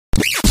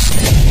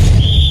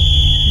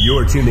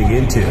You're tuning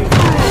into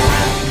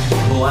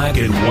Black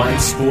and White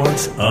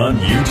Sports on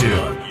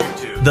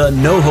YouTube. The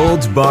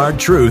no-holds-barred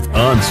truth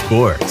on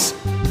sports.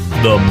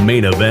 The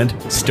main event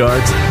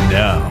starts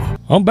now.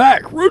 I'm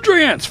back.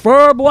 Rudrance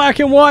for Black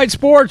and White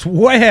Sports.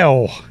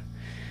 Well,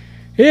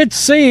 it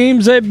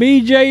seems that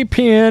BJ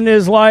Penn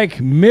is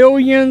like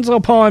millions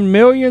upon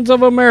millions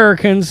of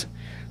Americans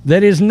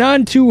that is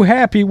none too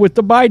happy with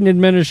the Biden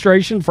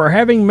administration for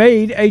having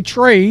made a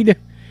trade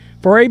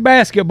for a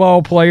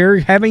basketball player,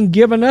 having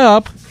given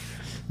up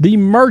the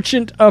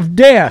merchant of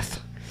death.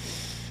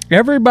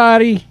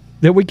 Everybody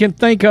that we can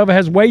think of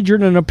has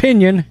wagered an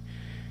opinion,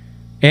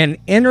 and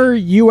enter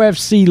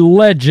UFC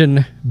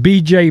legend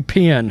BJ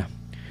Penn.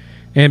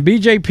 And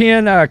BJ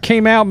Penn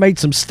came out, made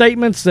some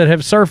statements that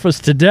have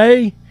surfaced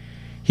today.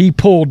 He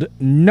pulled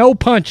no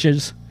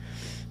punches,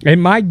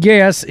 and my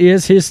guess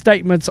is his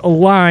statements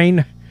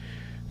align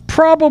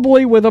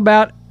probably with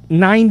about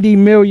 90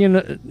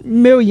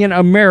 million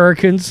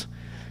Americans.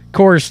 Of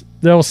course,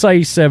 they'll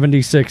say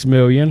 76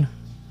 million.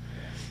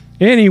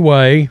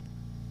 Anyway,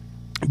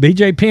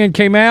 BJ Penn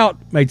came out,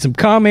 made some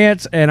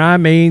comments, and I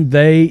mean,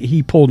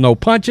 he pulled no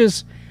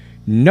punches,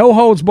 no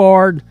holds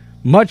barred,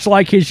 much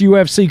like his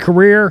UFC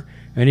career.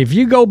 And if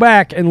you go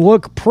back and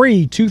look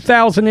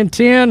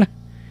pre-2010,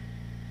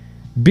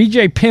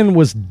 BJ Penn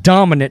was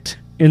dominant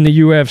in the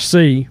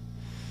UFC.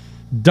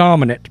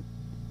 Dominant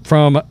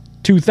from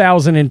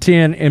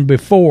 2010 and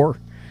before.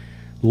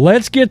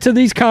 Let's get to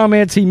these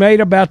comments he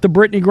made about the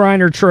Brittney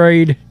Griner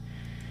trade,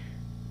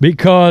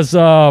 because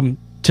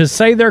to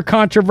say they're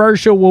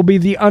controversial will be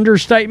the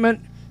understatement,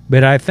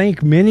 but I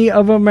think many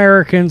of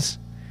Americans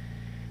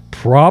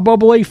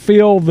probably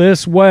feel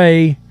this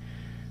way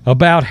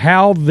about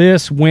how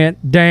this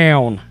went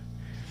down.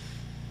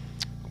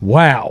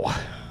 Wow.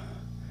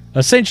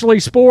 Essentially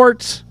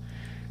Sports.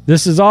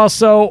 This is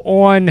also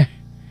on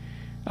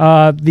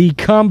the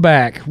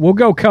comeback. We'll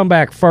go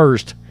comeback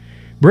first.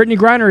 Brittney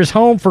Griner is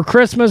home for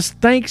Christmas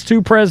thanks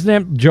to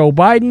President Joe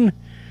Biden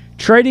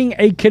trading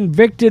a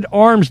convicted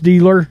arms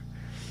dealer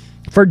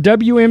for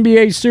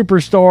WNBA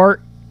superstar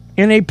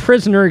in a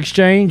prisoner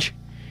exchange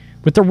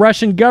with the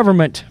Russian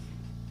government.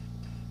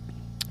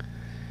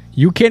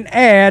 You can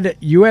add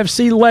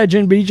UFC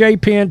legend BJ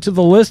Penn to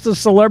the list of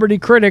celebrity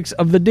critics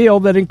of the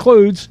deal that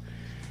includes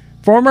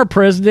former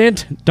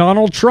President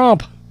Donald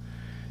Trump.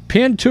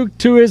 Penn took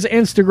to his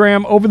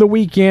Instagram over the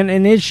weekend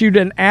and issued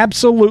an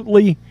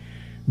absolutely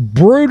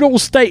brutal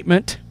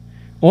statement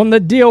on the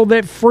deal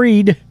that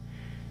freed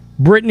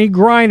Brittney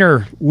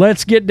Griner.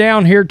 Let's get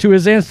down here to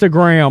his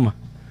Instagram.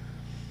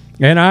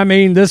 And I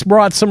mean, this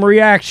brought some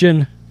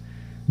reaction,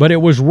 but it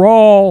was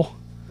raw.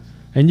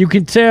 And you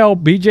can tell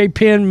BJ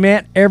Penn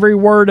meant every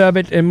word of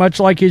it. And much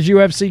like his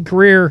UFC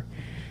career,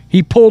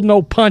 he pulled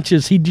no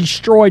punches. He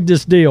destroyed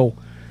this deal.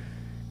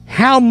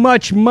 How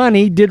much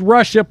money did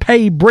Russia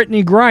pay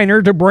Brittney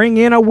Griner to bring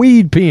in a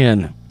weed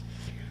pen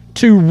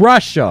to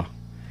Russia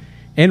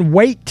and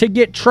wait to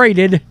get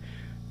traded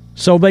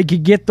so they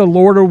could get the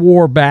Lord of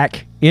War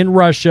back in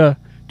Russia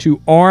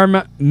to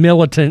arm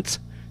militants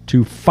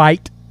to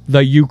fight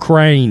the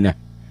Ukraine?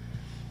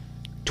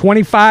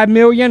 25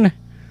 million?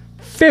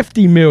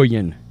 50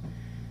 million?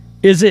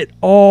 Is it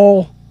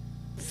all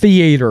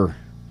theater?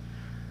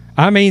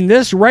 I mean,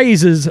 this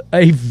raises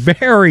a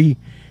very,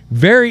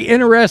 very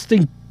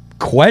interesting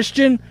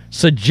question,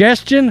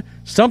 suggestion,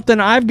 something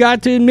I've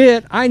got to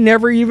admit I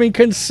never even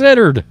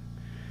considered.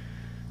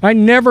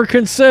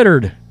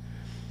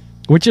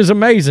 Which is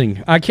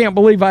amazing. I can't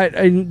believe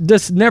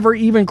this never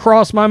even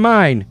crossed my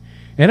mind.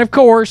 And of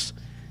course,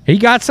 he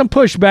got some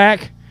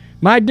pushback.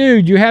 My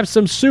dude, you have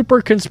some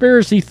super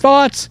conspiracy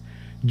thoughts,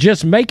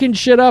 just making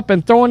shit up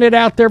and throwing it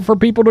out there for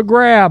people to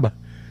grab.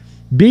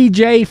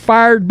 BJ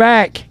fired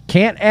back.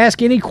 Can't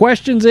ask any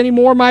questions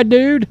anymore, my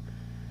dude?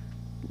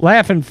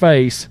 Laughing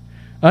face.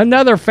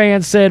 Another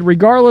fan said,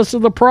 regardless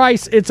of the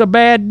price, it's a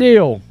bad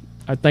deal.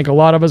 I think a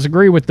lot of us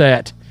agree with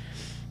that.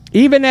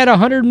 Even at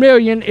 $100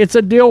 million, it's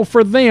a deal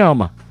for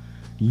them.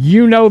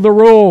 You know the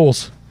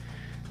rules.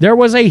 There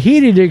was a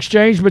heated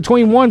exchange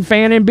between one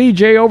fan and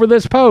BJ over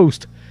this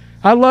post.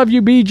 I love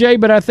you, BJ,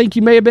 but I think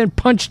you may have been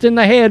punched in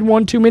the head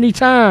one too many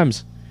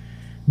times.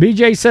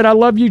 BJ said, I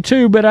love you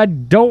too, but I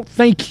don't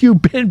think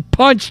you've been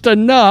punched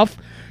enough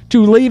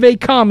to leave a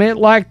comment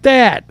like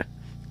that.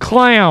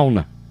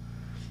 Clown.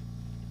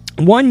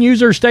 One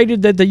user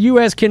stated that the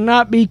U.S.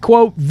 cannot be,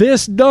 quote,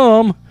 this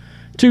dumb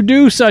to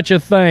do such a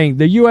thing.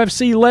 The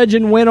UFC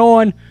legend went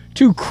on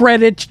to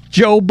credit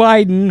Joe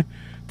Biden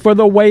for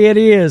the way it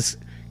is.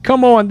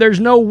 Come on, there's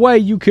no way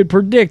you could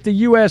predict the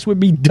U.S.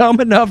 would be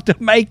dumb enough to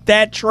make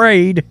that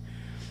trade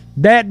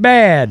that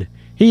bad.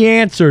 He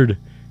answered,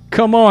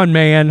 come on,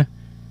 man,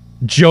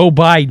 Joe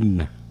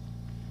Biden.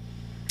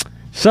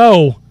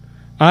 So,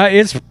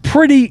 it's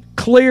pretty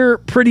clear,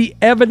 pretty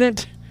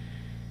evident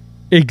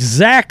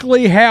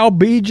exactly how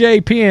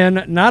BJ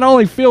Penn not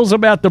only feels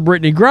about the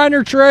Brittney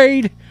Griner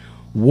trade,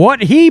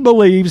 what he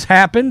believes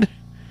happened.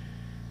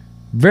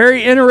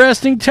 Very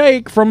interesting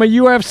take from a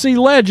UFC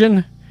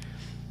legend.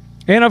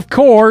 And of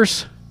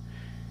course,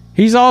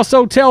 he's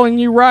also telling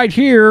you right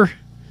here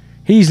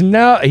He's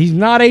not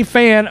a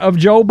fan of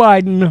Joe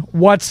Biden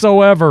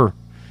whatsoever.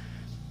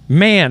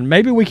 Man,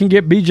 maybe we can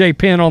get BJ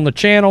Penn on the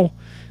channel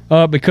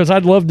because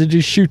I'd love to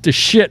just shoot the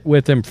shit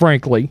with him,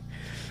 frankly.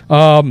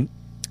 I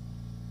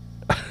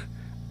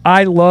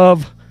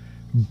love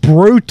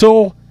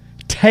brutal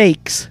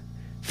takes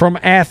from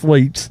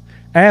athletes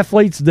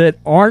that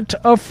aren't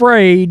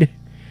afraid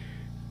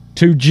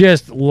to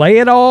just lay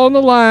it all on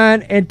the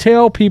line and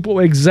tell people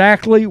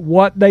exactly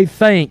what they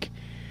think.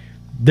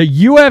 The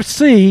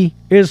UFC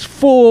is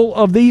full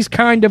of these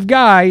kind of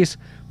guys,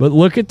 but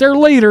look at their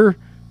leader,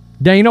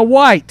 Dana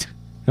White,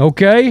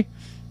 okay?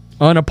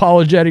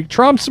 Unapologetic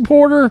Trump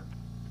supporter,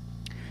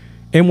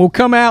 and will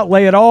come out,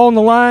 lay it all on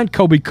the line.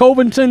 Kobe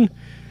Covington,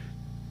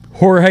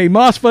 Jorge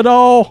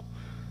Masvidal,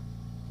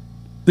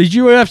 these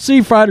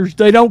UFC fighters,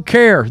 they don't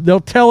care. They'll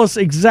tell us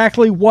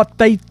exactly what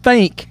they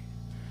think.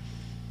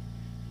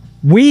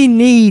 We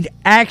need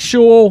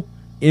actual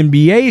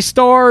NBA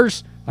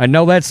stars. I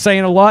know that's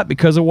saying a lot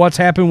because of what's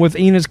happened with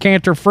Enes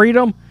Kanter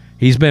Freedom.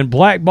 He's been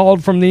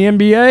blackballed from the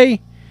NBA.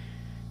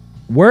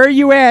 Where are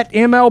you at,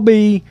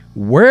 MLB?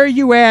 Where are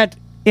you at,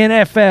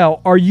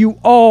 NFL? Are you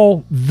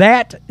all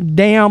that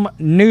damn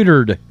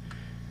neutered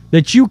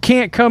that you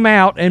can't come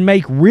out and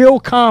make real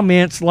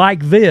comments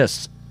like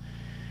this?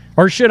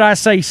 Or should I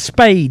say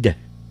spade?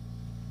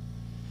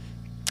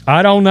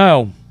 I don't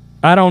know.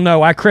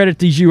 I credit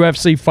these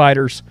UFC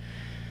fighters.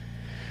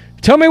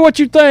 Tell me what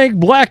you think,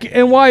 Black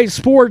and White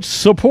Sports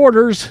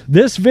supporters.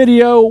 This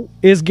video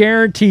is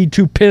guaranteed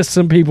to piss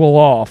some people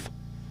off.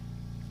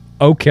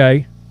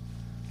 Okay.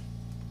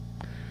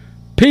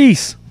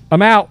 Peace.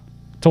 I'm out.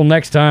 Till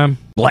next time.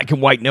 Black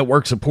and White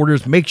Network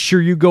supporters, make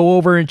sure you go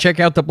over and check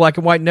out the Black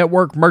and White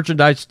Network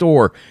merchandise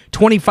store.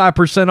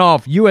 25%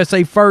 off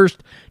USA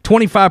First.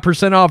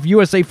 25% off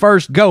USA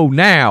First. Go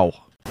now.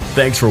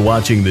 Thanks for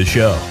watching the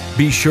show.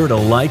 Be sure to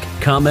like,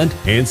 comment,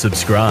 and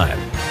subscribe.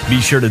 Be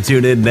sure to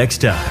tune in next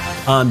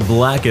time on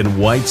Black and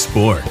White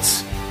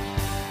Sports.